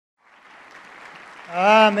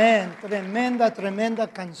Amén. Tremenda, tremenda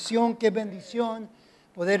canción. Qué bendición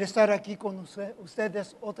poder estar aquí con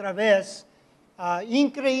ustedes otra vez.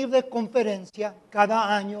 Increíble conferencia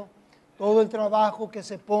cada año. Todo el trabajo que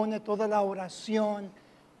se pone, toda la oración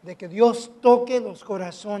de que Dios toque los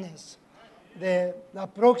corazones de la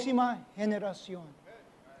próxima generación.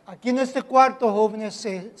 Aquí en este cuarto, jóvenes,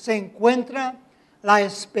 se encuentra la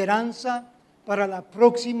esperanza para la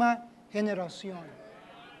próxima generación.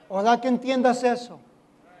 Ojalá que entiendas eso.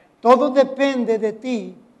 Todo depende de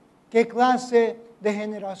ti, qué clase de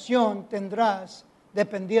generación tendrás,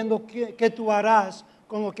 dependiendo qué tú harás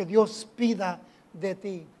con lo que Dios pida de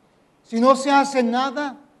ti. Si no se hace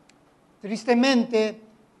nada, tristemente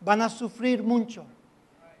van a sufrir mucho.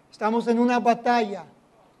 Estamos en una batalla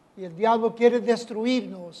y el diablo quiere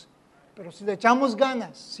destruirnos, pero si le echamos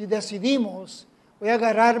ganas, si decidimos, voy a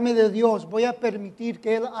agarrarme de Dios, voy a permitir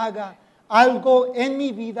que Él haga algo en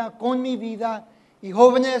mi vida, con mi vida. Y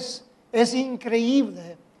jóvenes, es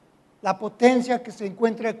increíble la potencia que se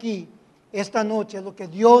encuentra aquí esta noche, lo que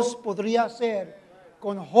Dios podría hacer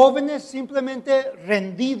con jóvenes simplemente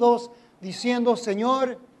rendidos, diciendo: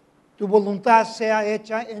 Señor, tu voluntad sea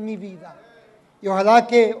hecha en mi vida. Y ojalá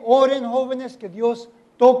que oren, jóvenes, que Dios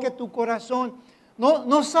toque tu corazón.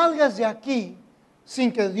 No salgas de aquí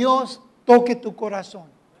sin que Dios toque tu corazón.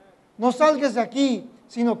 No salgas de aquí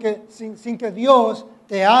sin que Dios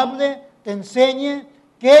te hable, te enseñe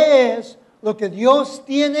qué es lo que Dios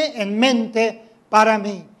tiene en mente para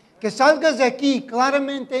mí. Que salgas de aquí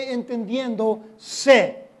claramente entendiendo,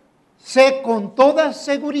 sé con toda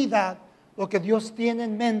seguridad lo que Dios tiene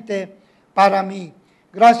en mente para mí.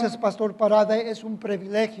 Gracias, Pastor Parada. Es un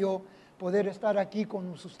privilegio poder estar aquí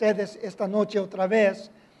con ustedes esta noche otra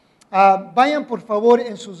vez. Vayan por favor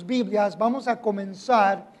en sus Biblias. Vamos a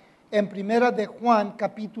comenzar en Primera de Juan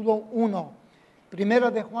capítulo 1. Primera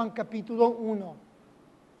de Juan capítulo 1.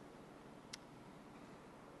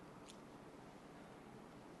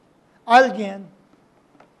 Alguien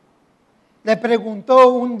le preguntó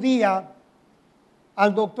un día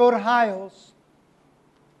al doctor Hiles,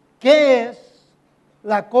 ¿qué es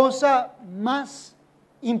la cosa más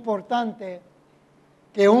importante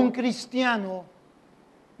que un cristiano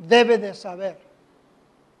debe de saber?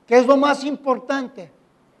 ¿Qué es lo más importante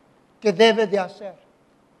que debe de hacer?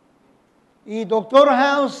 Y doctor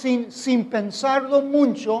House, sin pensarlo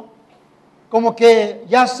mucho, como que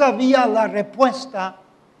ya sabía la respuesta,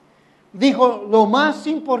 dijo: lo más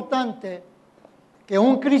importante que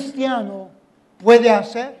un cristiano puede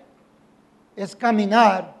hacer es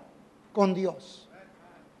caminar con Dios.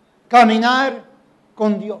 Caminar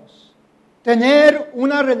con Dios. Tener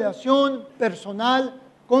una relación personal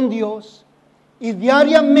con Dios y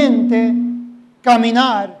diariamente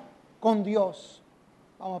caminar con Dios.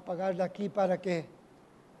 Vamos a apagarla aquí para que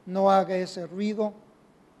no haga ese ruido.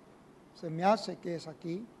 Se me hace que es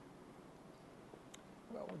aquí.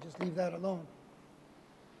 Well, we'll just leave that alone.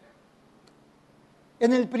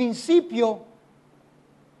 En el principio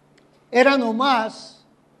era nomás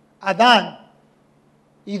Adán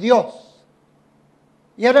y Dios.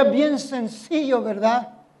 Y era bien sencillo, ¿verdad?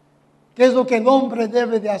 ¿Qué es lo que el hombre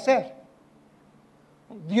debe de hacer?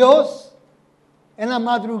 Dios en la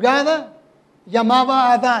madrugada llamaba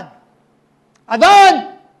a Adán.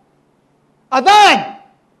 ¡Adán! ¡Adán!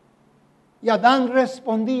 Y Adán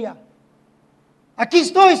respondía: aquí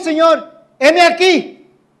estoy, Señor, heme aquí.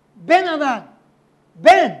 Ven, Adán,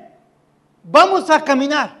 ven, vamos a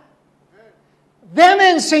caminar.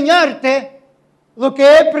 Déjame enseñarte lo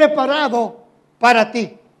que he preparado para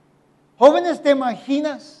ti. Jóvenes, ¿te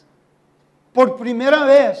imaginas por primera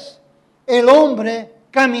vez el hombre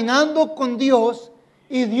caminando con Dios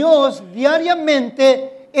y Dios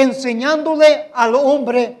diariamente enseñándole al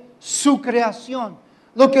hombre su creación?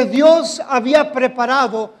 Lo que Dios había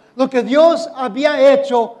preparado, lo que Dios había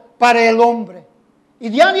hecho para el hombre. Y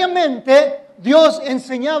diariamente Dios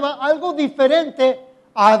enseñaba algo diferente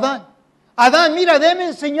a Adán. Adán, mira, déjame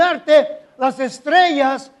enseñarte las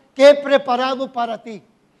estrellas que he preparado para ti.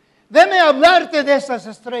 Déjame hablarte de esas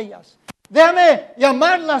estrellas. Déjame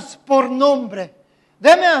llamarlas por nombre.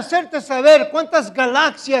 Déjame hacerte saber cuántas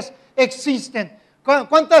galaxias existen.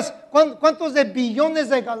 ¿Cuántos de billones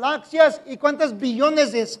de galaxias y cuántas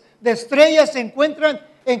billones de estrellas se encuentran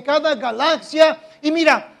en cada galaxia? Y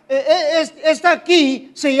mira, esta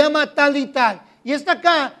aquí se llama tal y tal. Y esta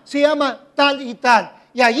acá se llama tal y tal.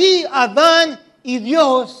 Y allí Adán y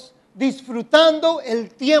Dios disfrutando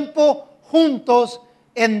el tiempo juntos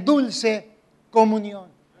en dulce comunión.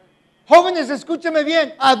 Jóvenes, escúchame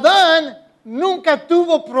bien. Adán nunca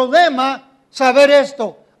tuvo problema saber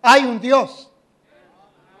esto. Hay un Dios.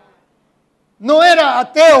 No era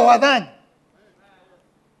ateo Adán.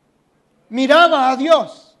 miraba a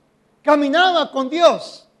Dios, caminaba con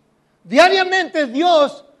Dios. Diariamente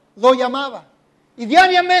Dios lo llamaba. Y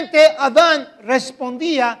diariamente Adán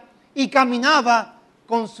respondía y caminaba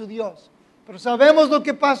con su Dios. Pero sabemos lo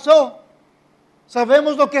que pasó.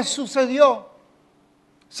 Sabemos lo que sucedió.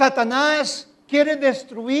 Satanás quiere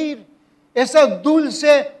destruir esa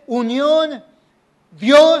dulce unión.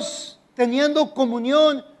 Dios teniendo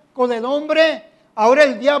comunión con el hombre. Ahora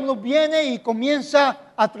el diablo viene y comienza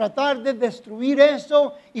a tratar de destruir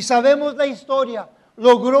eso. Y sabemos la historia.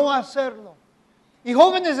 Logró hacerlo. Y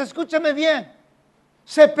jóvenes, escúchame bien.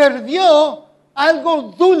 Se perdió algo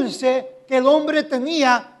dulce que el hombre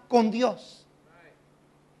tenía con Dios.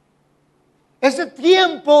 Ese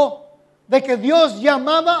tiempo de que Dios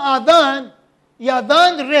llamaba a Adán y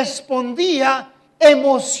Adán respondía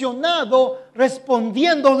emocionado,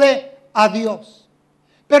 respondiéndole a Dios.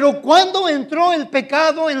 Pero cuando entró el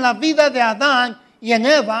pecado en la vida de Adán y en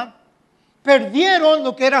Eva, perdieron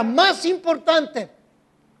lo que era más importante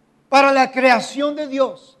para la creación de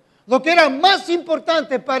Dios, lo que era más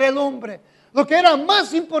importante para el hombre, lo que era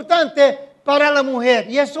más importante para la mujer,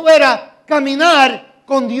 y eso era caminar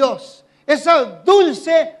con Dios, esa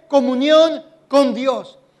dulce comunión con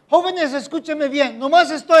Dios. Jóvenes, escúchenme bien, nomás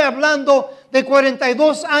estoy hablando de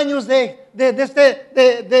 42 años de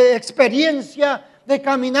experiencia, de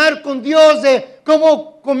caminar con Dios, de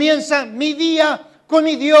cómo comienza mi día con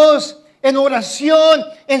mi Dios, en oración,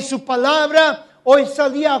 en su palabra. Hoy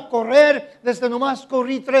salí a correr, desde nomás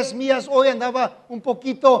corrí 3 millas, hoy andaba un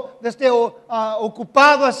poquito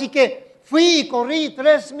ocupado, así que fui y corrí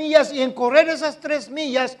 3 millas, y en correr esas 3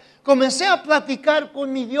 millas comencé a platicar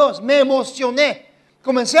con mi Dios, me emocioné,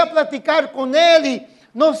 comencé a platicar con Él y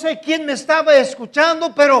no sé quién me estaba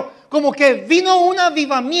escuchando, pero como que vino un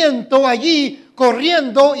avivamiento allí,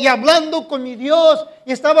 corriendo y hablando con mi Dios,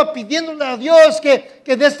 y estaba pidiéndole a Dios que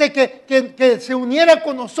desde que se uniera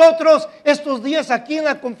con nosotros estos días aquí en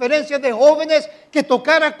la conferencia de jóvenes, que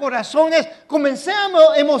tocara corazones. Comencé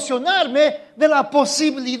a emocionarme de la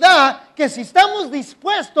posibilidad que si estamos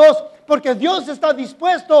dispuestos, porque Dios está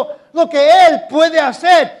dispuesto, lo que Él puede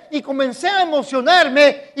hacer. Y comencé a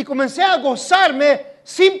emocionarme y comencé a gozarme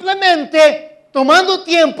simplemente tomando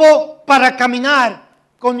tiempo para caminar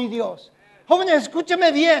con mi Dios. Jóvenes,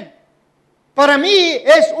 escúcheme bien. Para mí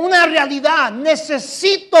es una realidad.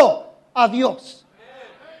 Necesito a Dios.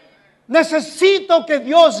 Necesito que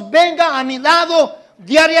Dios venga a mi lado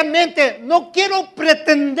diariamente. No quiero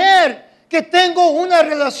pretender que tengo una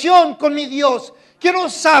relación con mi Dios. Quiero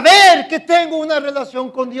saber que tengo una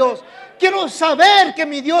relación con Dios. Quiero saber que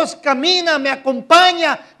mi Dios camina, me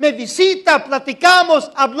acompaña, me visita,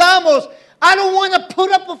 platicamos, hablamos. I don't want to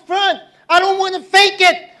put up a front. I don't want to fake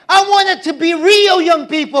it. I want it to be real, young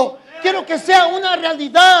people. Quiero que sea una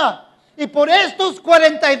realidad. Y por estos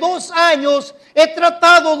 42 años he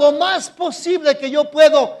tratado lo más posible que yo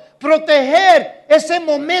puedo proteger ese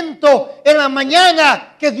momento en la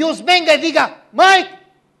mañana que Dios venga y diga, Mike,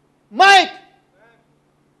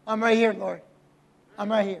 I'm right here, Lord.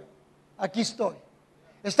 I'm right here. Aquí estoy.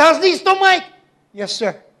 ¿Estás listo, Mike? Yes,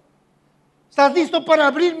 sir. ¿Estás listo para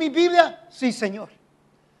abrir mi Biblia? Sí, Señor.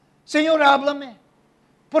 Señor, háblame.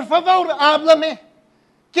 Por favor, háblame.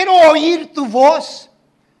 Quiero oír tu voz.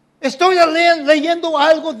 Estoy leyendo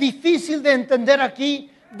algo difícil de entender aquí.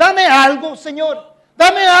 Dame algo, Señor.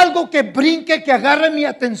 Dame algo que brinque, que agarre mi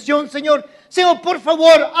atención, Señor. Señor, por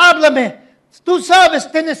favor, háblame. Tú sabes,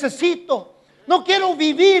 te necesito. No quiero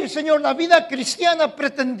vivir, Señor, la vida cristiana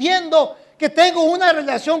pretendiendo que tengo una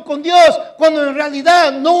relación con Dios cuando en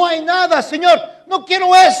realidad no hay nada, Señor. No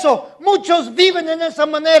quiero eso. Muchos viven en esa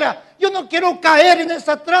manera. Yo no quiero caer en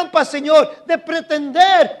esa trampa, Señor, de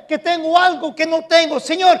pretender que tengo algo que no tengo.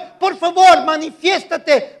 Señor, por favor,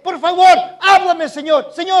 manifiéstate. Por favor, háblame,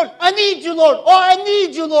 Señor. Señor, I need you, Lord. Oh, I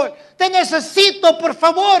need you, Lord. Te necesito, por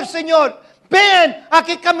favor, Señor. Ven a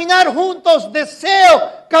que caminar juntos.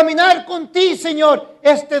 Deseo caminar con ti, Señor,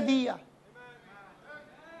 este día.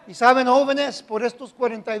 Y saben, jóvenes, por estos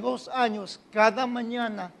 42 años, cada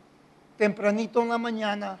mañana, tempranito en la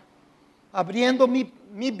mañana, abriendo mi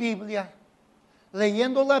Biblia,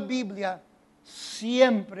 leyendo la Biblia,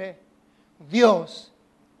 siempre Dios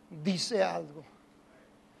dice algo.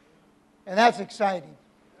 And that's exciting.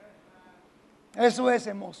 Eso es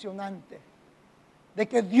emocionante. De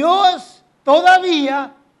que Dios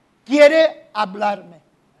todavía quiere hablarme.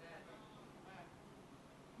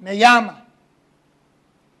 Me llama.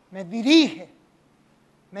 Me dirige,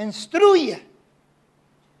 me instruye,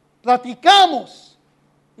 platicamos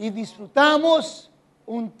y disfrutamos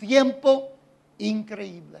un tiempo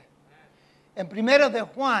increíble. En primera de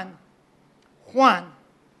Juan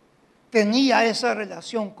tenía esa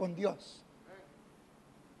relación con Dios.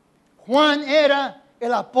 Juan era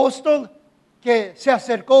el apóstol que se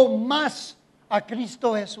acercó más a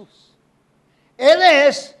Cristo Jesús. Él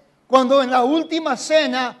es cuando en la última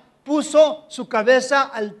cena puso su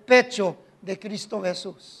cabeza al pecho de Cristo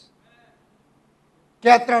Jesús.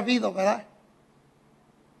 Qué atrevido, ¿verdad?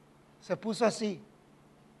 Se puso así.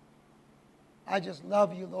 I just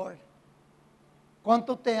love you, Lord.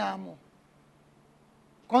 Cuánto te amo.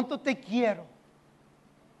 Cuánto te quiero.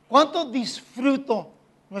 Cuánto disfruto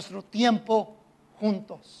nuestro tiempo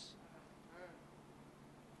juntos.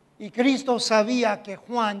 Y Cristo sabía que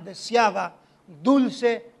Juan deseaba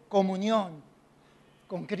dulce comunión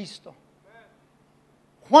con Cristo.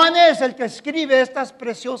 Juan es el que escribe estas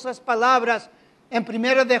preciosas palabras en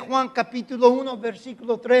 1 de Juan capítulo 1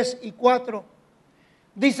 versículo 3 y 4.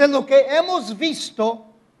 Dice: lo que hemos visto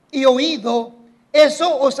y oído,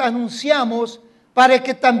 eso os anunciamos, para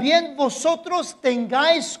que también vosotros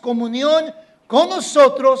tengáis comunión con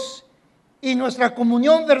nosotros, y nuestra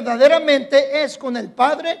comunión verdaderamente es con el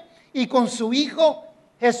Padre y con su Hijo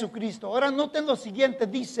Jesucristo. Ahora noten lo siguiente,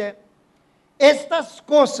 dice: estas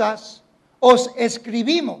cosas os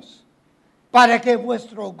escribimos para que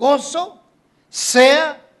vuestro gozo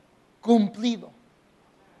sea cumplido.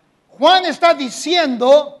 Juan está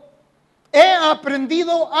diciendo: he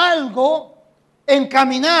aprendido algo en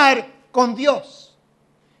caminar con Dios.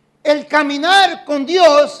 El caminar con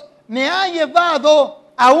Dios me ha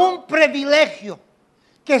llevado a un privilegio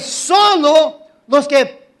que solo los que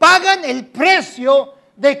pagan el precio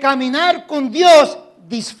de caminar con Dios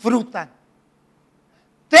disfrutan.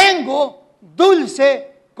 Tengo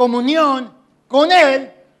dulce comunión con Él,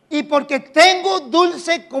 y porque tengo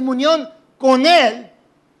dulce comunión con Él,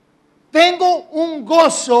 tengo un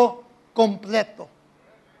gozo completo.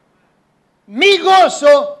 Mi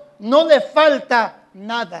gozo no le falta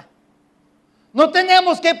nada. No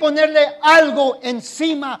tenemos que ponerle algo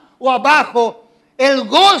encima o abajo. El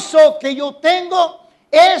gozo que yo tengo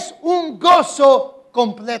es un gozo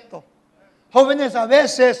completo. Jóvenes, a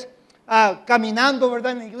veces caminando,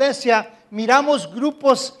 ¿verdad?, en la iglesia, miramos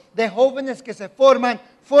grupos de jóvenes que se forman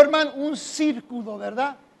un círculo,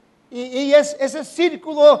 ¿verdad? Y ese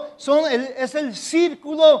círculo es el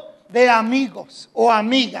círculo de amigos o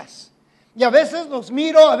amigas. Y a veces los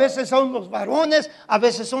miro, a veces son los varones, a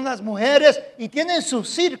veces son las mujeres, y tienen su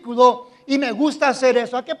círculo, y me gusta hacer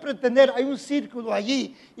eso. Hay que pretender, hay un círculo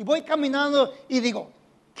allí, y voy caminando y digo: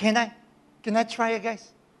 Can I try it,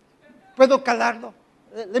 guys? ¿Puedo calarlo?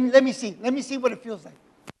 Let me see what it feels like.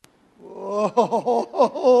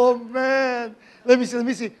 Oh, man. Let me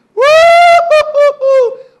see. Woo!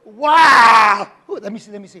 Wow. Let me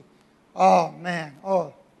see. Oh, man.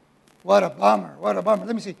 Oh, what a bummer.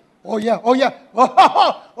 Let me see. Oh, yeah. Oh, yeah.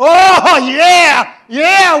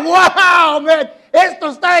 Wow, man. Esto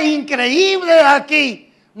está increíble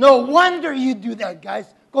aquí. No wonder you do that,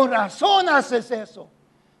 guys. Con razón haces eso.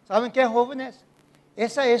 ¿Saben qué, jóvenes?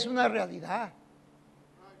 Esa es una realidad.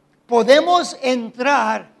 Podemos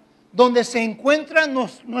entrar donde se encuentra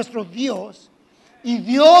nuestro Dios, y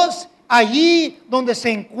Dios allí donde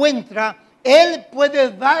se encuentra, Él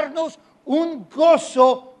puede darnos un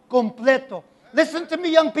gozo completo. Listen to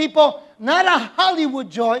me, young people, not a Hollywood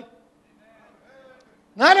joy,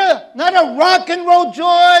 not a rock and roll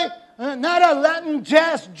joy, not a Latin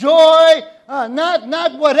jazz joy,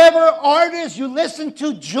 not whatever artist you listen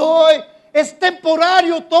to joy. Es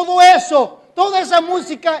temporario todo eso. Toda esa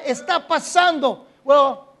música está pasando.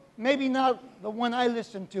 Well, maybe not the one I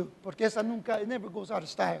listen to, porque esa it never goes out of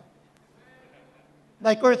style.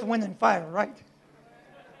 Like Earth, Wind and Fire, right?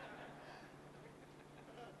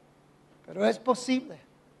 Pero es posible,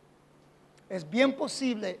 es bien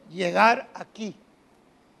posible llegar aquí.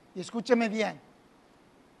 Y escúcheme bien,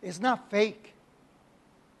 it's not fake.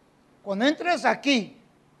 Cuando entres aquí,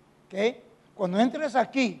 ¿okay? Cuando entres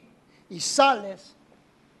aquí y sales,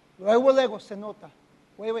 luego se nota.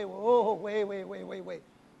 Wait.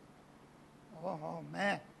 Oh,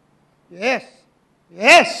 man. Yes.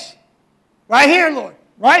 Right here, Lord.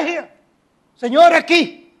 Right here. Señor,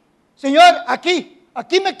 aquí. Señor, aquí.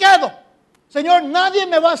 Aquí me quedo. Señor, nadie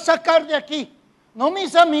me va a sacar de aquí. No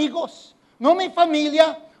mis amigos, no mi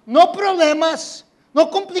familia, no problemas, no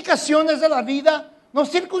complicaciones de la vida, no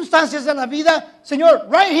circunstancias de la vida. Señor,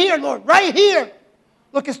 right here, Lord. Right here.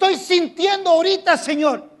 Lo que estoy sintiendo ahorita,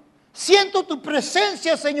 Señor. Siento tu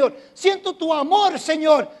presencia, Señor. Siento tu amor,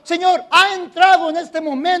 Señor. Señor, ha entrado en este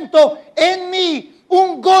momento en mí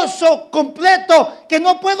un gozo completo que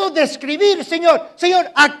no puedo describir, Señor. Señor,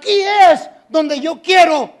 aquí es donde yo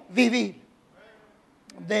quiero vivir.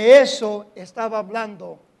 De eso estaba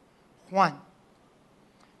hablando Juan.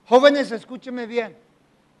 Jóvenes, escúcheme bien.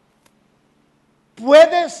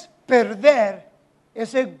 Puedes perder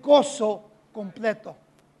ese gozo completo.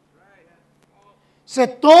 Se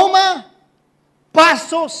toma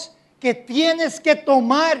pasos que tienes que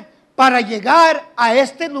tomar para llegar a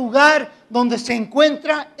este lugar donde se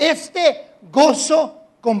encuentra este gozo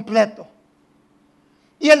completo.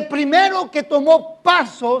 Y el primero que tomó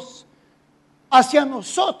pasos hacia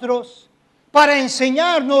nosotros para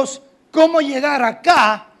enseñarnos cómo llegar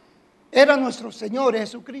acá era nuestro Señor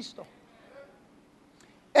Jesucristo.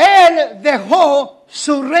 Él dejó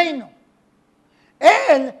su reino.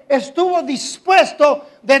 Él estuvo dispuesto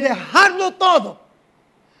de dejarlo todo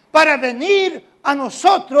para venir a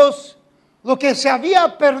nosotros lo que se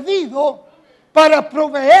había perdido, para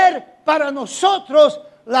proveer para nosotros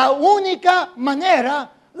la única manera,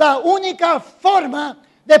 la única forma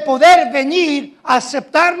de poder venir a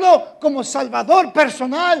aceptarlo como Salvador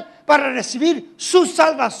personal, para recibir su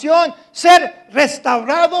salvación, ser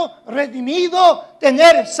restaurado, redimido,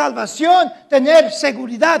 tener salvación, tener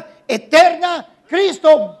seguridad eterna.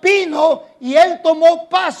 Cristo vino y Él tomó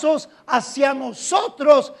pasos hacia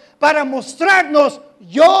nosotros para mostrarnos: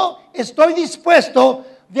 yo estoy dispuesto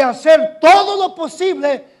de hacer todo lo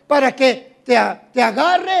posible para que te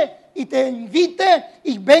agarre y te invite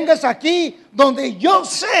y vengas aquí donde yo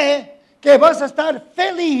sé que vas a estar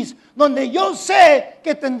feliz, donde yo sé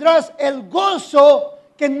que tendrás el gozo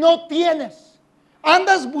que no tienes.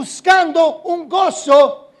 Andas buscando un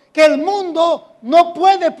gozo que el mundo no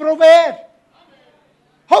puede proveer.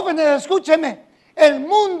 Jóvenes, escúchenme. El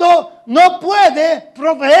mundo no puede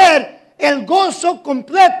proveer el gozo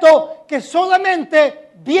completo que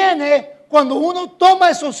solamente viene cuando uno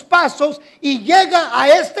toma esos pasos y llega a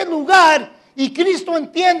este lugar y Cristo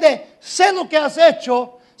entiende: sé lo que has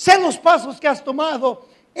hecho, sé los pasos que has tomado,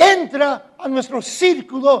 entra a nuestro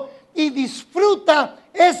círculo y disfruta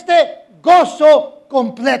este gozo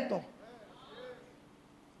completo.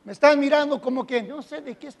 Me están mirando como que no sé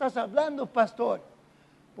de qué estás hablando, pastor.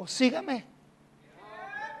 Pues sígame.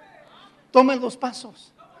 Tome los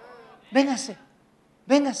pasos. Véngase,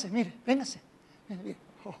 mire, véngase. ¿Qué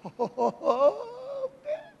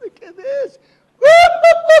es?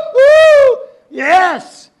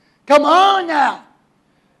 Yes, come on now.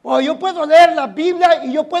 O yo puedo leer la Biblia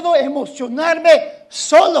y yo puedo emocionarme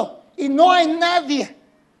solo y no hay nadie.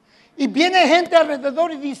 Y viene gente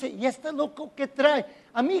alrededor y dice: ¿y este loco qué trae?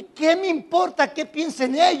 A mí qué me importa qué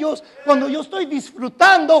piensen ellos cuando yo estoy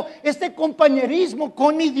disfrutando este compañerismo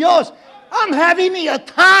con mi Dios. I'm having me a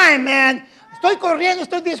time, man. Estoy corriendo,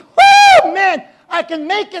 estoy diciendo: whoo, man, I can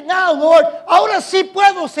make it now, Lord. Ahora sí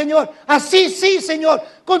puedo, Señor. Así sí, Señor.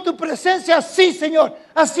 Con tu presencia, sí, Señor.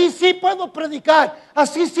 Así sí puedo predicar.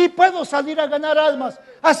 Así sí puedo salir a ganar almas.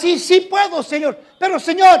 Así sí puedo, Señor. Pero,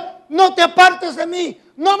 Señor, no te apartes de mí.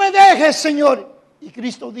 No me dejes, Señor. Y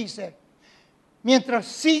Cristo dice: mientras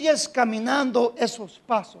sigues caminando esos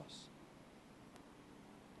pasos,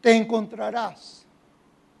 te encontrarás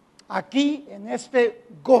aquí en este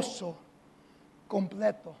gozo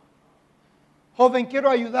completo. Joven, quiero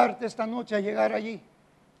ayudarte esta noche a llegar allí.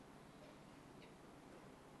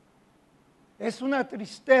 Es una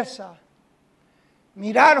tristeza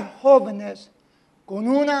mirar jóvenes con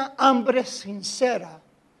una hambre sincera,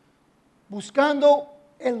 buscando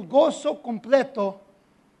el gozo completo,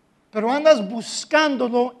 pero andas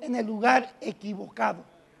buscándolo en el lugar equivocado.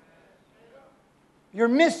 You're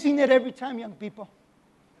missing it every time, young people.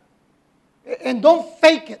 And don't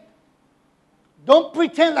fake it. Don't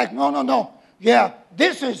pretend like, no. Yeah,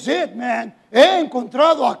 this is it, man. He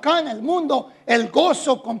encontrado acá en el mundo el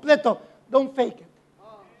gozo completo. Don't fake it.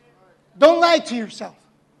 Don't lie to yourself.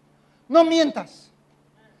 No mientas.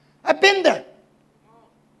 I've been there.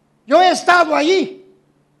 Yo he estado allí.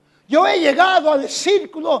 Yo he llegado al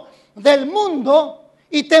círculo del mundo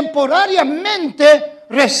y temporariamente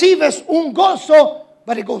recibes un gozo,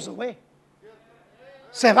 but it goes away.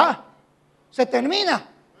 Se va, se termina.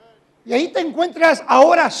 Y ahí te encuentras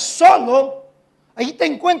ahora solo, ahí te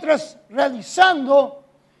encuentras realizando: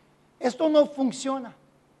 esto no funciona.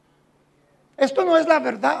 Esto no es la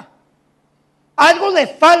verdad. Algo le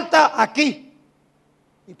falta aquí.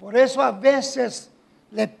 Y por eso a veces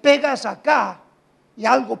le pegas acá y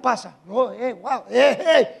algo pasa. Oh, wow,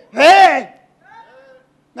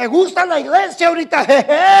 me gusta la iglesia ahorita,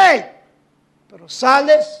 pero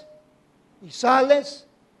sales y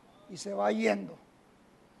se va yendo.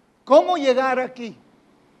 ¿Cómo llegar aquí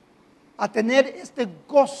a tener este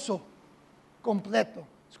gozo completo?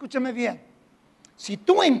 Escúchame bien. Si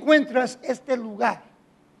tú encuentras este lugar,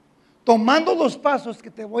 tomando los pasos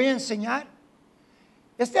que te voy a enseñar,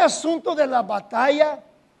 este asunto de la batalla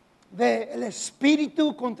del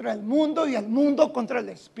espíritu contra el mundo y el mundo contra el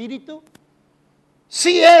espíritu,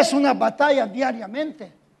 Sí es una batalla diariamente,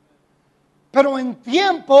 pero en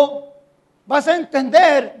tiempo vas a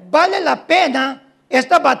entender, vale la pena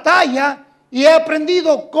esta batalla y he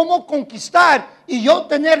aprendido cómo conquistar y yo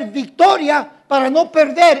tener victoria para no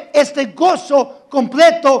perder este gozo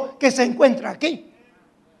completo que se encuentra aquí.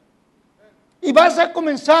 Y vas a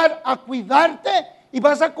comenzar a cuidarte y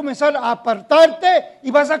vas a comenzar a apartarte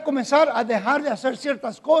y vas a comenzar a dejar de hacer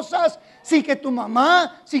ciertas cosas sin que tu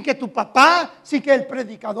mamá, sin que tu papá, sin que el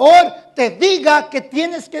predicador te diga que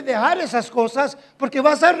tienes que dejar esas cosas, porque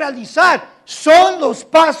vas a realizar, son los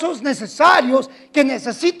pasos necesarios que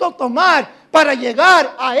necesito tomar para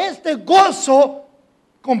llegar a este gozo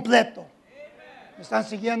completo. ¿Me están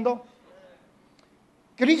siguiendo?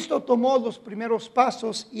 Cristo tomó los primeros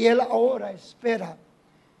pasos y Él ahora espera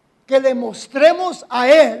que le mostremos a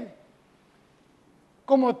Él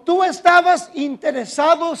como tú estabas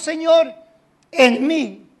interesado, Señor, en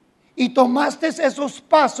mí y tomaste esos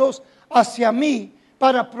pasos hacia mí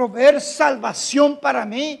para proveer salvación para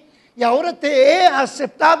mí y ahora te he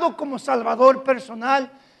aceptado como Salvador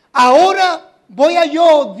personal. Ahora voy a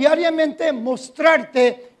yo diariamente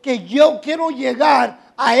mostrarte que yo quiero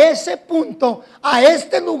llegar a ese punto, a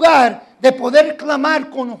este lugar de poder clamar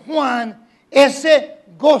con Juan, ese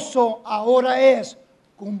gozo ahora es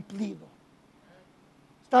cumplido.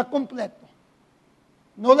 Está completo.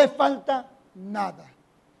 No le falta nada.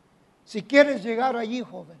 Si quieres llegar allí,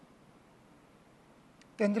 joven,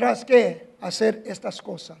 tendrás que hacer estas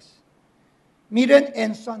cosas. Miren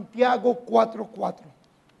en Santiago 4:4.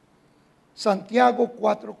 Santiago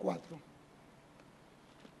 4:4.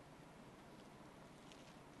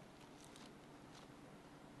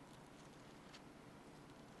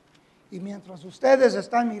 Y mientras ustedes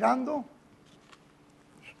están mirando,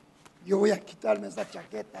 yo voy a quitarme esta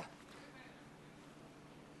chaqueta.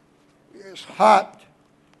 Es hot.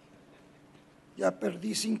 Ya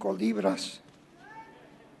perdí 5 libras.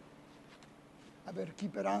 A ver,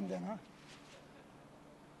 keep it on then, huh?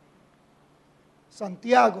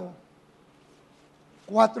 Santiago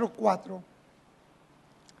 4:4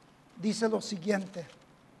 dice lo siguiente.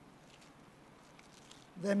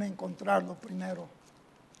 Déjeme encontrarlo primero.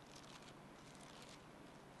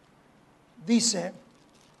 Dice: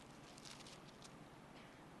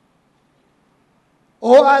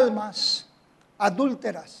 oh almas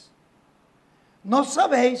adúlteras, ¿no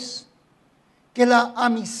sabéis que la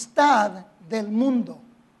amistad del mundo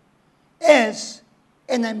es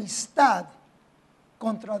enemistad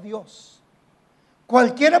contra Dios?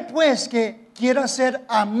 Cualquiera pues que quiera ser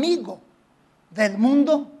amigo del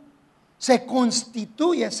mundo se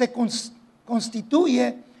constituye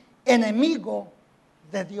enemigo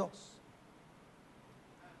de Dios.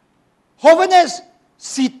 Jóvenes,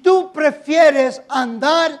 si tú prefieres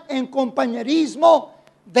andar en compañerismo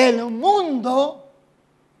del mundo,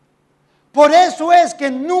 por eso es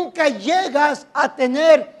que nunca llegas a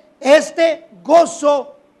tener este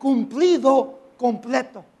gozo cumplido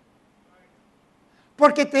completo.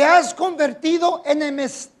 Porque te has convertido en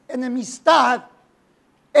enemistad,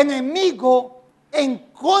 enemigo en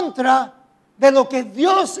contra de lo que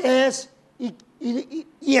Dios es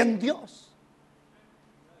y en Dios.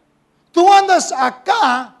 Tú andas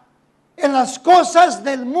acá en las cosas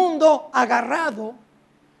del mundo agarrado.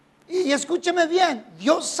 Y escúcheme bien,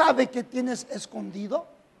 Dios sabe que tienes escondido.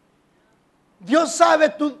 Dios sabe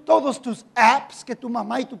todos tus apps que tu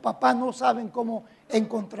mamá y tu papá no saben cómo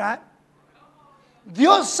encontrar.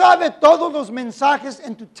 Dios sabe todos los mensajes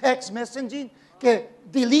en tu text messaging que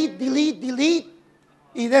delete.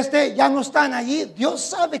 Y desde ya no están allí. Dios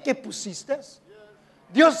sabe qué pusiste.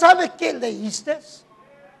 Dios sabe qué leíste.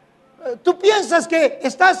 Tú piensas que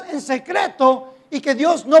estás en secreto y que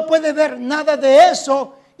Dios no puede ver nada de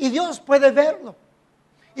eso y Dios puede verlo.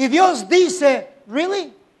 Y Dios dice,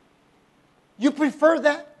 ¿really? You prefer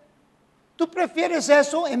that? ¿Tú prefieres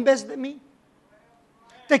eso en vez de mí?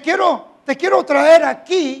 Te quiero traer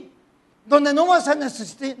aquí donde no vas a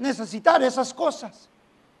necesitar esas cosas.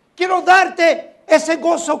 Quiero darte ese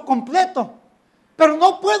gozo completo, pero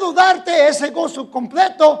no puedo darte ese gozo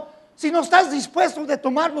completo si no estás dispuesto de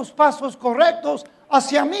tomar los pasos correctos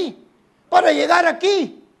hacia mí para llegar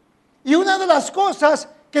aquí. Y una de las cosas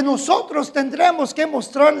que nosotros tendremos que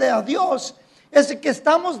mostrarle a Dios es que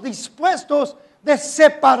estamos dispuestos de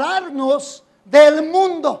separarnos del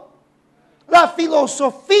mundo, la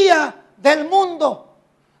filosofía del mundo,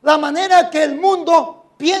 la manera que el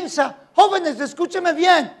mundo piensa. Jóvenes, escúcheme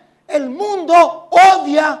bien, el mundo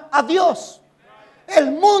odia a Dios.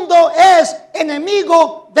 El mundo es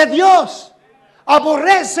enemigo de Dios.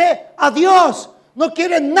 Aborrece a Dios. No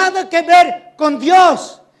quiere nada que ver con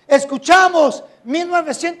Dios. Escuchamos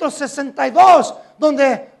 1962,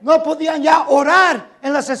 donde no podían ya orar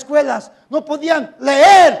en las escuelas, no podían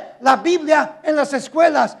leer la Biblia en las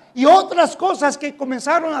escuelas y otras cosas que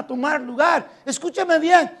comenzaron a tomar lugar. Escúchame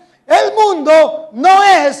bien, el mundo no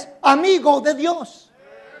es amigo de Dios.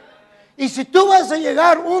 Y si tú vas a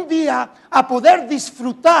llegar un día a poder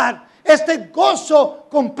disfrutar este gozo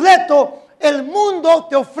completo, el mundo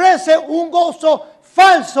te ofrece un gozo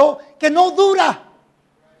falso que no dura.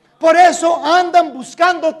 Por eso andan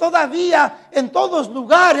buscando todavía en todos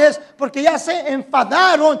lugares, porque ya se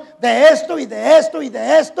enfadaron de esto y de esto y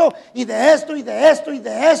de esto y de esto y de esto y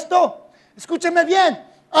de esto. Escúcheme bien,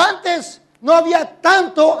 antes no había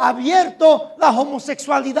tanto abierto la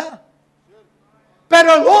homosexualidad,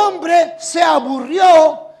 pero el hombre se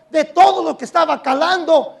aburrió de todo lo que estaba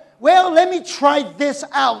calando. Well, let me try this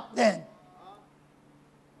out then.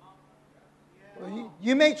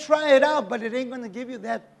 You may try it out, but it ain't going to give you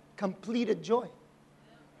that completed joy.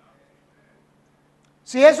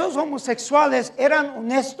 Si esos homosexuales eran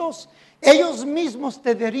honestos, ellos mismos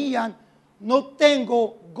te dirían, no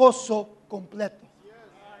tengo gozo completo.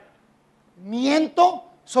 Miento,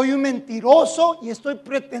 soy un mentiroso y estoy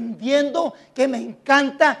pretendiendo que me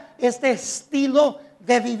encanta este estilo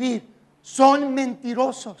de vivir. Son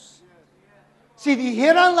mentirosos. Si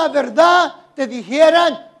dijeran la verdad, te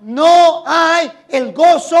dijeran, no hay el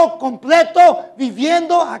gozo completo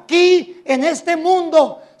viviendo aquí en este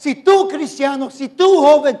mundo. Si tú, cristiano, si tú,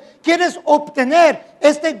 joven, quieres obtener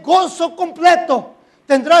este gozo completo,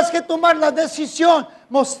 tendrás que tomar la decisión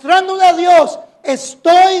mostrándole a Dios,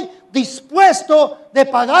 estoy dispuesto de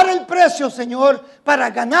pagar el precio, Señor, para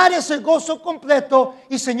ganar ese gozo completo.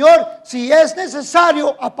 Y, Señor, si es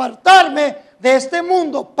necesario apartarme de este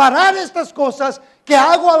mundo, parar estas cosas que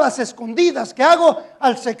hago a las escondidas, que hago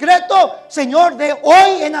al secreto, Señor, de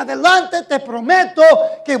hoy en adelante te prometo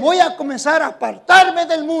que voy a comenzar a apartarme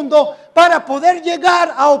del mundo para poder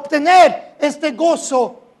llegar a obtener este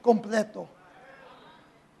gozo completo.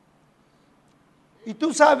 Y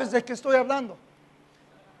tú sabes de qué estoy hablando.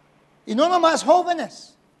 Y no nomás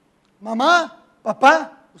jóvenes, mamá,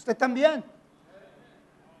 papá, usted también.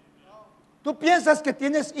 Tú piensas que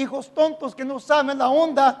tienes hijos tontos que no saben la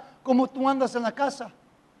onda como tú andas en la casa.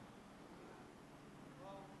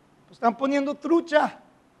 Están poniendo trucha.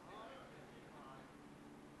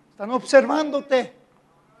 Están observándote.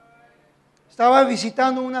 Estaba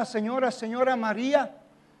visitando una señora María.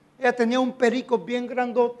 Ella tenía un perico bien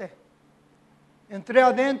grandote. Entré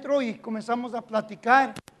adentro y comenzamos a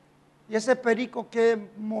platicar. Y ese perico,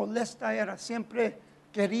 que molesta era. Siempre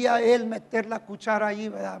quería él meter la cuchara ahí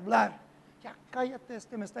para hablar. Ya cállate,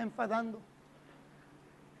 me está enfadando.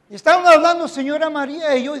 Y estaban hablando señora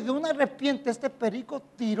María y yo, y de una repente este perico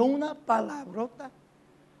tiró una palabrota.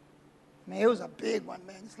 Man, it was a big one,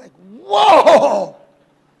 man. It's like, wow.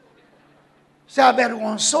 Se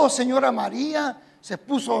avergonzó señora María, se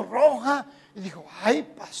puso roja y dijo, ay,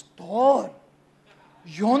 pastor,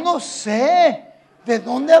 yo no sé de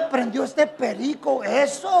dónde aprendió este perico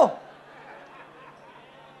eso.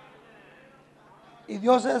 Y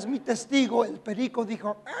Dios es mi testigo. El perico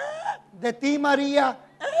dijo, de ti, María,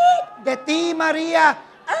 de ti, María,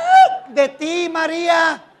 de ti,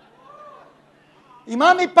 María. Y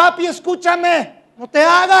mami, papi, escúchame, no te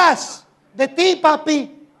hagas. De ti,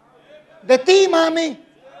 papi, de ti, mami.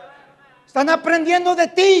 Están aprendiendo de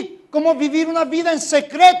ti cómo vivir una vida en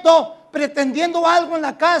secreto, pretendiendo algo en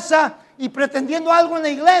la casa y pretendiendo algo en la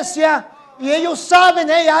iglesia. Y ellos saben,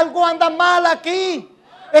 algo anda mal aquí.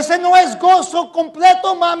 Ese no es gozo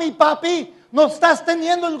completo, mami y papi. No estás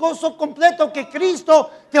teniendo el gozo completo que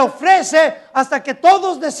Cristo te ofrece hasta que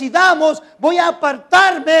todos decidamos, voy a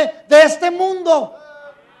apartarme de este mundo.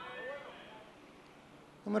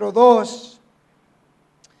 Número 2.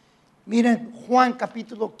 Miren Juan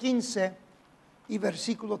capítulo 15 y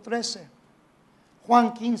versículo 13.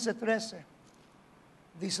 Juan 15, 13.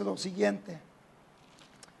 Dice lo siguiente.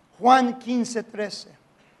 Juan 15, 13.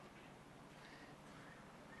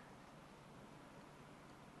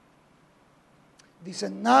 Dice,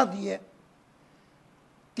 nadie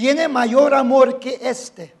tiene mayor amor que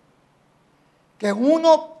este, que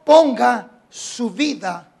uno ponga su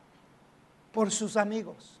vida por sus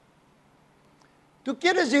amigos. Tú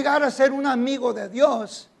quieres llegar a ser un amigo de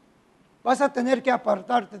Dios, vas a tener que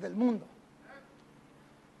apartarte del mundo.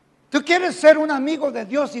 Tú quieres ser un amigo de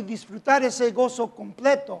Dios y disfrutar ese gozo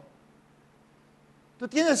completo. Tú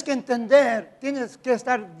tienes que entender, tienes que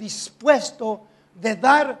estar dispuesto de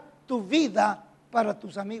dar tu vida para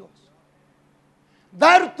tus amigos.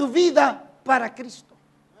 Dar tu vida para Cristo.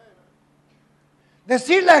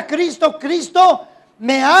 Decirle a Cristo, Cristo,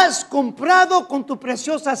 me has comprado con tu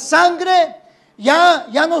preciosa sangre.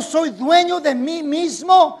 Ya no soy dueño de mí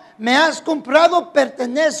mismo. Me has comprado,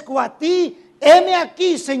 pertenezco a ti. Heme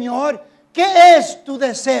aquí, Señor. ¿Qué es tu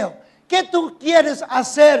deseo? ¿Qué tú quieres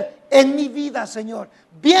hacer en mi vida, Señor?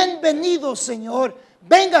 Bienvenido, Señor.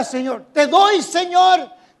 Venga, Señor. Te doy, Señor.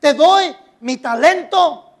 Te doy mi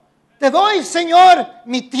talento. Te doy, Señor,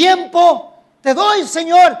 mi tiempo. Te doy,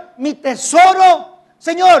 Señor, mi tesoro.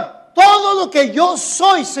 Señor, todo lo que yo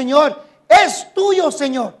soy, Señor, es tuyo,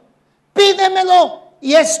 Señor. Pídemelo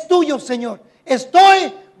y es tuyo, Señor.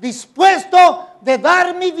 Estoy dispuesto de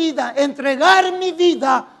dar mi vida, entregar mi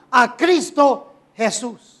vida a Cristo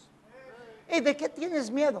Jesús. ¿Y de qué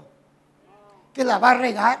tienes miedo? ¿Que la va a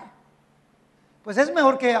regar? Pues es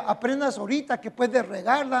mejor que aprendas ahorita que puedes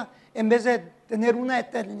regarla en vez de tener una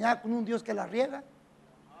eternidad con un Dios que la riega.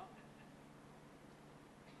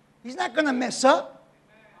 He's not going to mess up.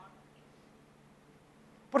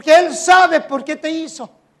 Porque Él sabe por qué te hizo.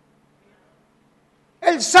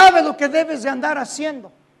 Él sabe lo que debes de andar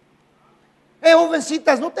haciendo.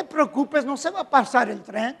 Jovencitas, no te preocupes, no se va a pasar el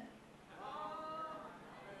tren.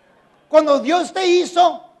 Cuando Dios te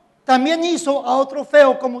hizo, también hizo a otro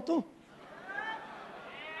feo como tú.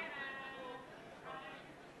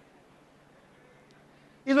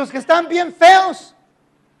 Y los que están bien feos,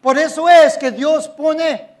 por eso es que Dios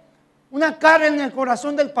pone una cara en el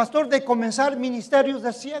corazón del pastor de comenzar ministerios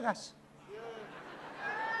de ciegas.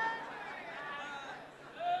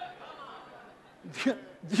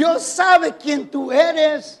 Dios sabe quién tú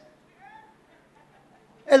eres.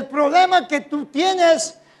 El problema que tú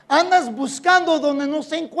tienes, andas buscando donde no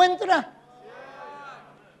se encuentra.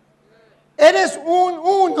 Eres un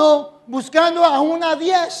 1 buscando a una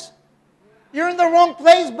 10. You're in the wrong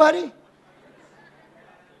place, buddy.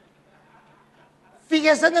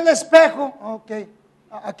 Fíjese en el espejo. Ok.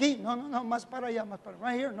 Aquí, no, más para allá, más para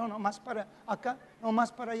right here. No, más para acá, no,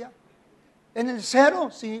 más para allá. En el 0,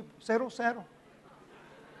 sí, 0.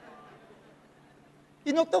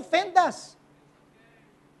 Y no te ofendas.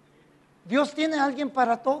 Dios tiene a alguien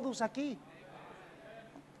para todos aquí.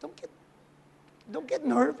 Don't get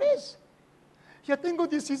nervous. Ya tengo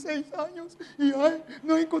 16 años y ay,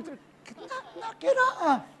 no encontré. No, get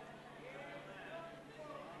up.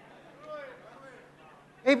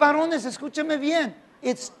 Hey, varones, escúcheme bien.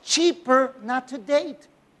 It's cheaper not to date.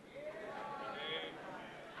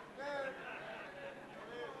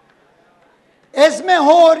 Es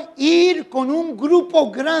mejor ir con un grupo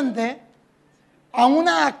grande a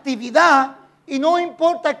una actividad y no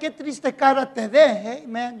importa qué triste cara te dé. Hey,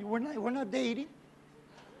 man, we're not dating.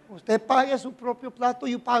 Usted pague su propio plato,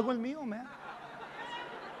 yo pago el mío, man.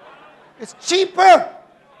 It's cheaper.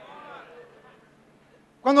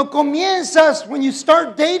 Cuando comienzas, when you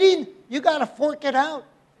start dating, you got to fork it out.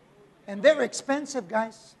 And they're expensive,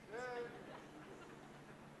 guys.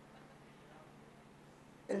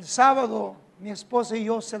 El sábado, mi esposa y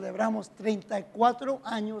yo celebramos 34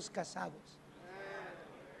 años casados.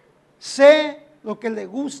 Sé lo que le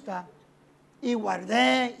gusta y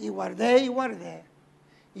guardé.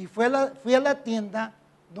 Y fui a la tienda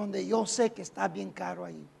donde yo sé que está bien caro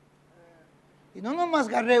ahí. Y no nomás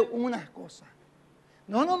agarré una cosa,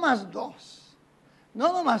 no nomás 2,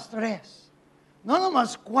 no nomás 3, no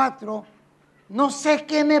nomás 4. No sé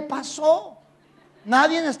qué me pasó.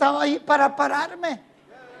 Nadie estaba ahí para pararme.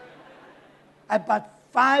 I bought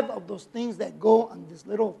 5 of those things that go on this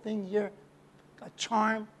little thing here. A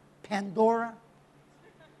charm, Pandora.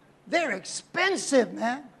 They're expensive,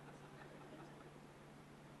 man.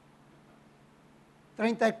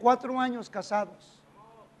 34 años casados.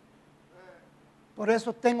 Por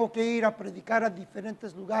eso tengo que ir a predicar a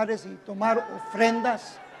diferentes lugares y tomar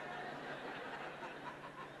ofrendas.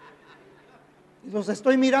 Y los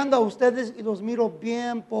estoy mirando a ustedes y los miro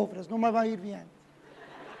bien pobres. No me va a ir bien.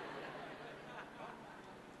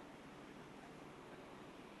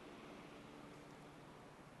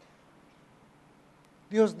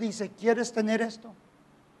 Dios dice, ¿quieres tener esto?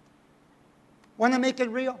 ¿Wanna make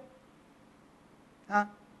it real? ¿Ah?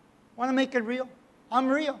 ¿Wanna make it real? I'm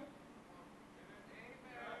real.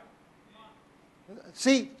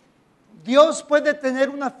 Sí, Dios puede tener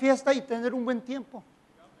una fiesta y tener un buen tiempo.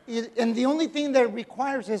 And the only thing that it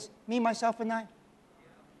requires is me, myself, and I.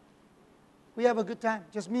 We have a good time.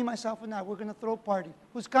 Just me, myself, and I. We're going to throw a party.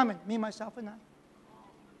 Who's coming? Me, myself, and I.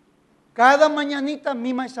 Cada mañanita,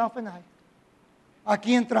 me, myself, and I.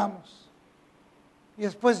 Aquí entramos. Y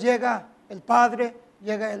después llega el Padre,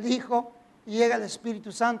 llega el Hijo, y llega el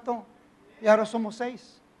Espíritu Santo. Y ahora somos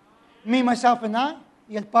 6. Me, myself, and I.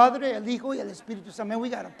 Y el Padre, el Hijo y el Espíritu Santo. Man, we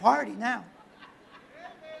got a party now.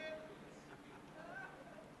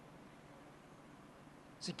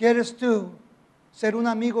 Si quieres tú ser un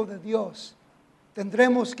amigo de Dios,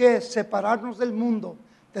 tendremos que separarnos del mundo,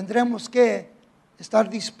 tendremos que estar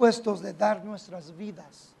dispuestos de dar nuestras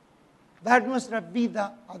vidas, dar nuestra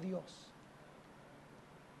vida a Dios.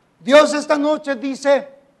 Dios esta noche dice,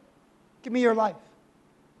 give me your life.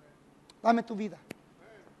 Dame tu vida.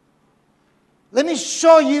 Let me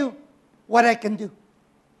show you what I can do.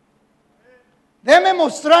 Déjame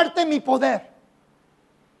mostrarte mi poder.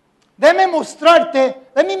 Déjame mostrarte,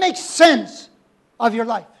 let me make sense of your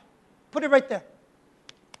life. Put it right there.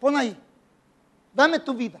 Pon ahí. Dame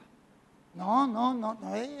tu vida. No.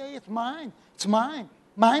 Hey, it's mine. It's mine.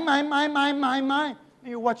 Mine.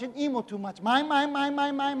 You're watching emo too much. Mine.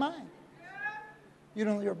 You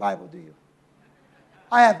don't know your Bible, do you?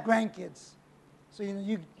 I have grandkids. So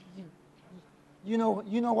you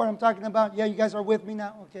know what I'm talking about? Yeah, you guys are with me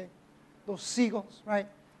now? Okay. Those seagulls, right?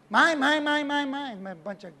 Mine. My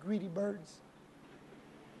bunch of greedy birds.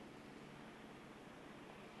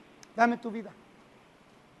 Dame tu vida.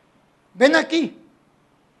 Ven aquí.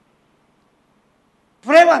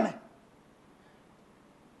 Pruébame.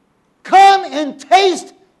 Come and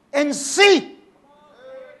taste and see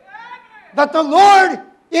that the Lord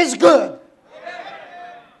is good.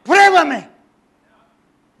 Pruébame.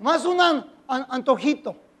 Más un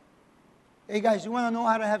antojito. Hey guys, you want to know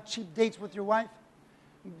how to have cheap dates with your wife?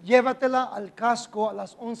 Llévatela al casco a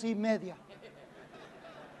las 11:30.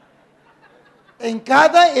 En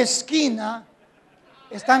cada esquina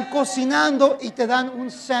están cocinando y te dan un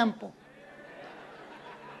sample.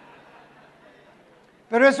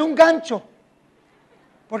 Pero es un gancho,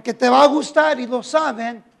 porque te va a gustar y lo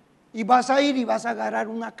saben, y vas a ir y vas a agarrar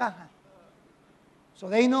una caja. So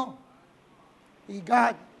they know. Y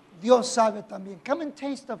God, Dios sabe también. Come and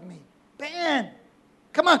taste of me. Ven.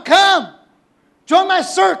 Come. Join my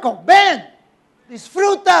circle. Ven.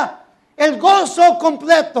 Disfruta el gozo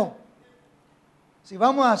completo. Si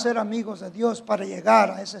vamos a ser amigos de Dios para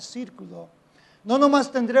llegar a ese círculo, no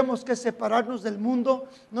nomás tendremos que separarnos del mundo,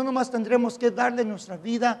 no nomás tendremos que darle nuestra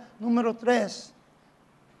vida. Número 3,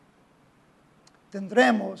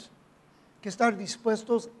 tendremos que estar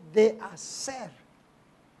dispuestos de hacer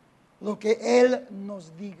lo que Él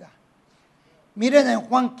nos diga. Miren en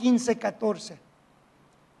Juan 15:14.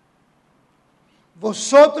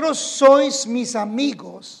 Vosotros sois mis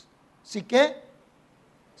amigos, ¿sí qué?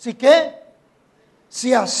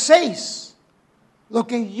 Si hacéis lo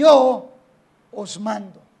que yo os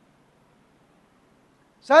mando.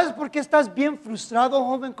 ¿Sabes por qué estás bien frustrado,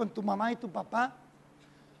 joven, con tu mamá y tu papá?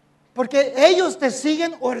 Porque ellos te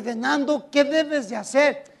siguen ordenando qué debes de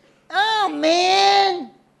hacer.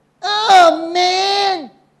 Amén.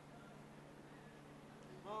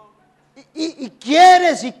 Y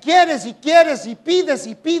quieres y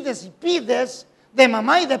pides de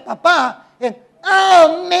mamá y de papá.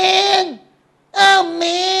 Amén.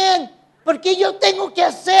 Porque yo tengo que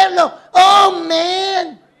hacerlo.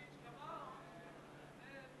 Amén.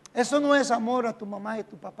 Eso no es amor a tu mamá y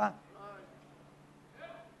tu papá.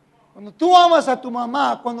 Cuando tú amas a tu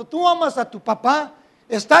mamá, cuando tú amas a tu papá,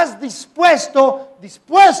 estás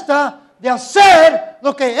dispuesta de hacer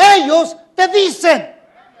lo que ellos te dicen.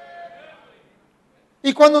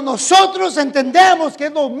 Y cuando nosotros entendemos que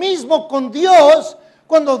es lo mismo con Dios,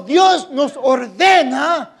 cuando Dios nos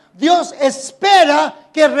ordena, Dios espera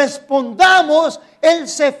que respondamos. Él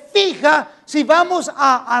se fija si vamos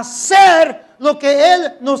a hacer lo que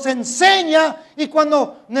Él nos enseña. Y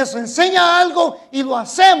cuando nos enseña algo y lo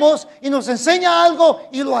hacemos, y nos enseña algo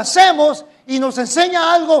y lo hacemos, y nos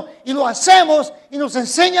enseña algo y lo hacemos, y nos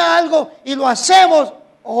enseña algo y lo hacemos,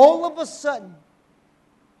 all of a sudden,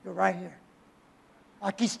 you're right here.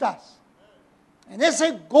 Aquí estás. En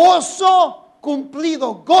ese gozo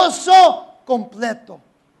cumplido, gozo completo.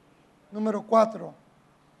 Número 4.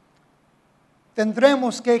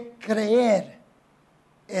 Tendremos que creer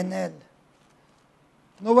en Él.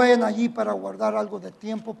 No vayan allí para guardar algo de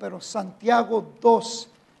tiempo, pero Santiago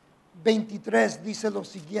 2:23 dice lo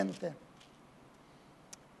siguiente.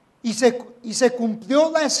 Y se cumplió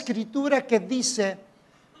la escritura que dice,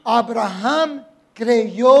 Abraham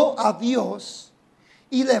creyó a Dios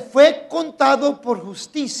y le fue contado por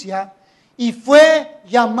justicia y fue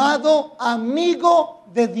llamado amigo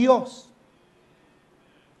de Dios.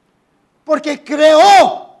 Porque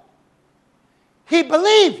creó. He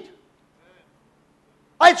believed.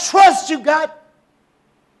 I trust you, God.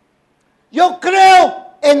 Yo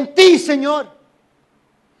creo en ti, Señor.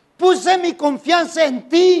 Puse mi confianza en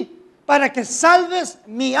ti para que salves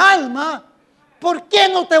mi alma. ¿Por qué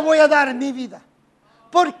no te voy a dar mi vida?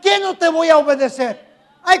 ¿Por qué no te voy a obedecer?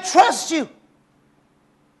 I trust you.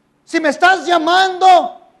 Si me estás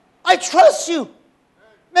llamando, I trust you.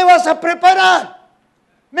 Me vas a preparar.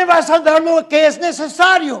 Me vas a dar lo que es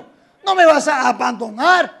necesario. No me vas a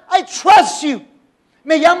abandonar. I trust you.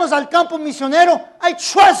 Me llamas al campo misionero. I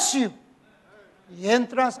trust you. Y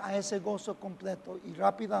entras a ese gozo completo. Y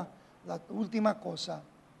rápida, la última cosa.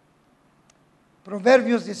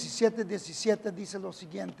 Proverbios 17:17 dice lo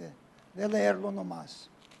siguiente. De leerlo nomás.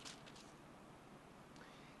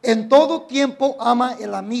 En todo tiempo ama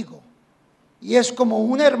el amigo. Y es como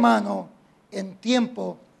un hermano en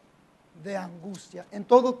tiempo de angustia. En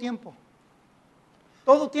todo tiempo.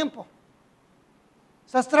 Todo tiempo.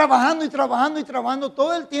 Estás trabajando y trabajando y trabajando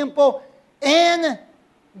todo el tiempo en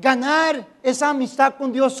ganar esa amistad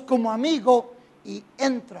con Dios como amigo y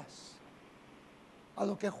entras a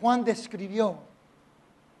lo que Juan describió.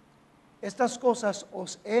 Estas cosas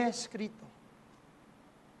os he escrito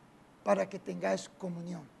para que tengáis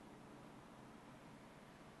comunión,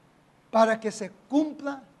 para que se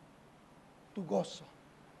cumpla tu gozo,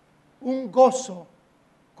 un gozo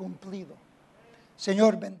cumplido.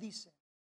 Señor, bendice.